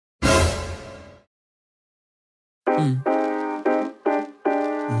Let's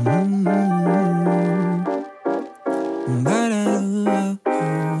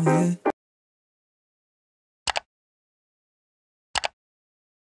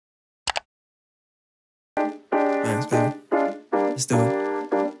do it.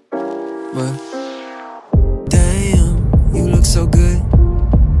 But damn, you look so good,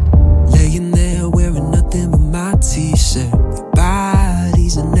 laying there wearing nothing but my t-shirt. Your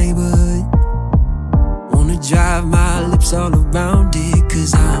body's a neighborhood. Wanna drive my lips all around it,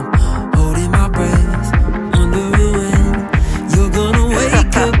 cause I'm holding my breath, wondering when you're gonna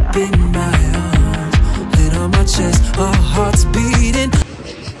wake up in my arms, head on my chest, our hearts beating.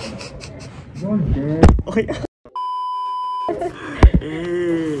 Oh yeah.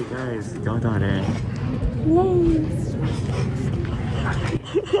 Hey guys, y'all done it.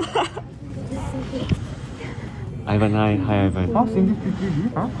 Ivan, hi Ivan. Oh, sing this to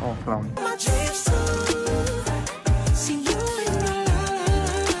TV, huh? Oh, clown.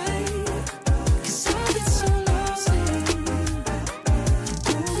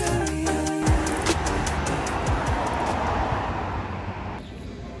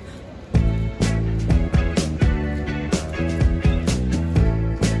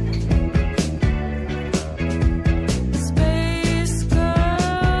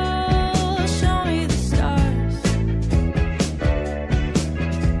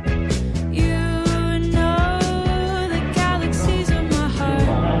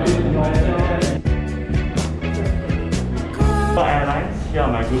 Airlines, here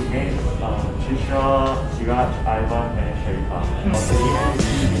are my group mates, Trisha, Siraj, Ivan, and Sharifa.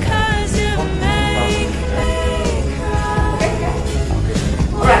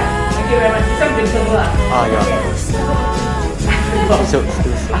 Alright, thank you very much. This one brings over. Ah, yeah. So,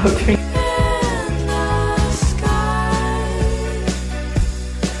 Okay.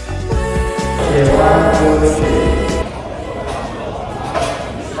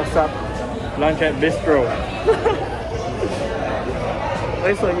 What's up? Lunch at Bistro.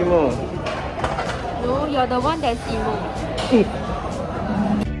 Why so emo? No, you're the one that's emo.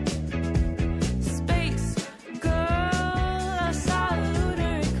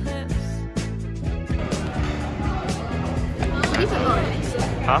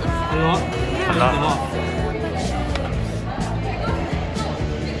 huh? A lot. A lot.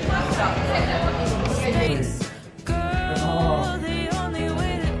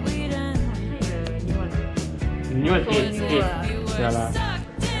 New one eight. Yeah lah.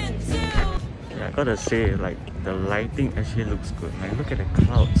 Yeah, I gotta say, like, the lighting actually looks good. Like, look at the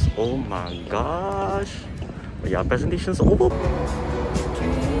clouds. Oh my gosh. But yeah, presentation's over.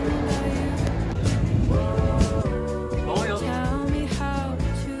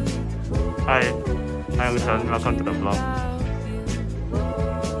 Hi. Hi, Ushan. Welcome to the vlog.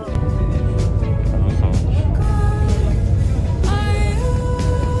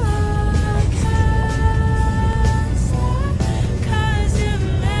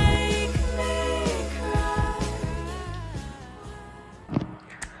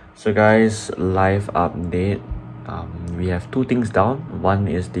 So guys, live update. We have two things down. One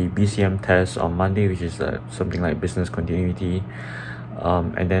is the BCM test on Monday, which is something like business continuity.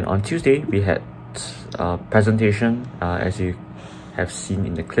 And then on Tuesday, we had a presentation, as you have seen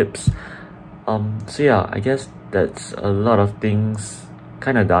in the clips. So yeah, I guess that's a lot of things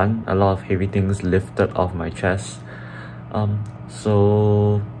kind of done. A lot of heavy things lifted off my chest.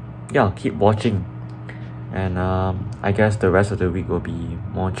 So yeah, keep watching. And I guess the rest of the week will be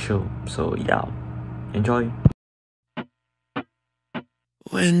more chill. So yeah, enjoy.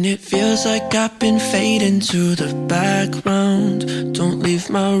 When it feels like I've been fading to the background, don't leave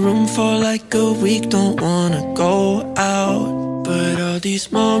my room for like a week, don't wanna go out. But all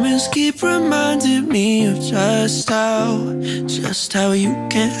these moments keep reminding me of just how you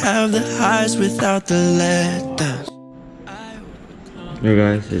can't have the highs without the letdowns. Hey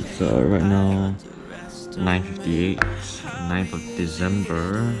guys, it's right now 9:58, 9th of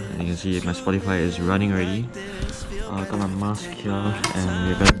December, and you can see my Spotify is running already. I got my mask here, and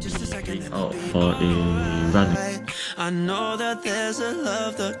we're going to be out for a run. I know that there's a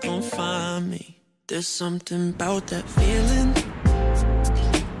love that gon' find me. There's something about that feeling.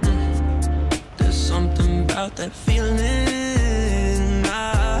 There's something about that feeling.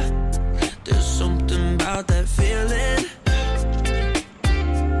 There's something about that feeling.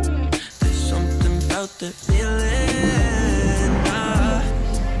 There's something about that feeling.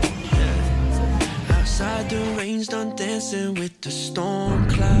 Outside the rain's done dancing with the storm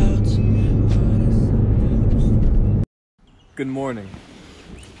clouds. Good morning.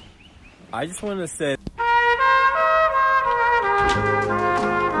 I just want to say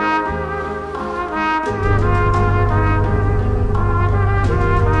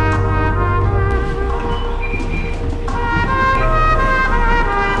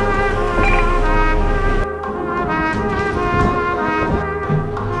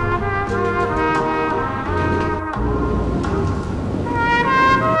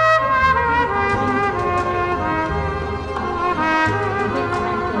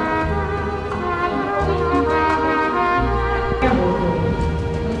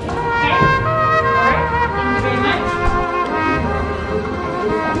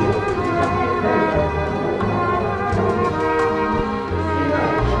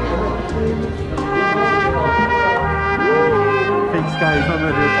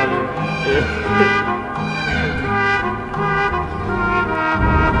you coming.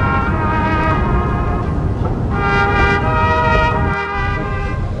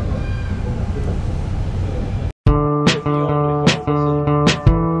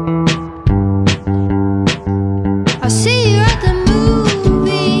 I see you at the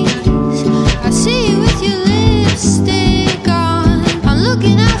movies. I see you with your lipstick on. I'm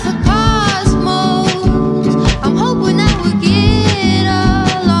looking out for cosmos. I'm hoping that we'll get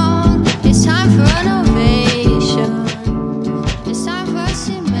along. It's time for an ovation. It's time for us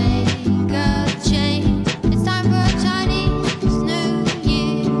to make a change. It's time for a Chinese New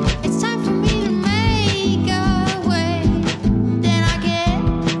Year. It's time for me to make a way. Then I get.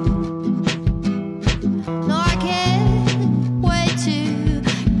 No, I can't wait to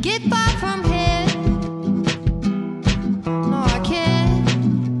get back from here. No, I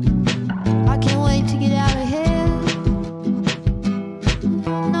can't wait to get out of here.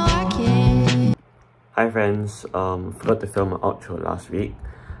 No, I can't. Hi friends, forgot to film an outro last week.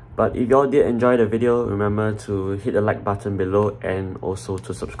 But if y'all did enjoy the video, remember to hit the like button below and also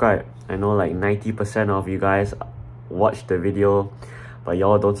to subscribe. I know like 90% of you guys watch the video, but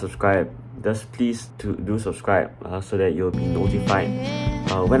y'all don't subscribe. Just please do subscribe so that you'll be notified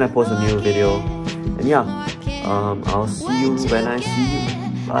when I post a new video. And yeah, I'll see you when I see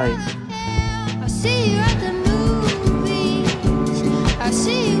you. Bye. I see you at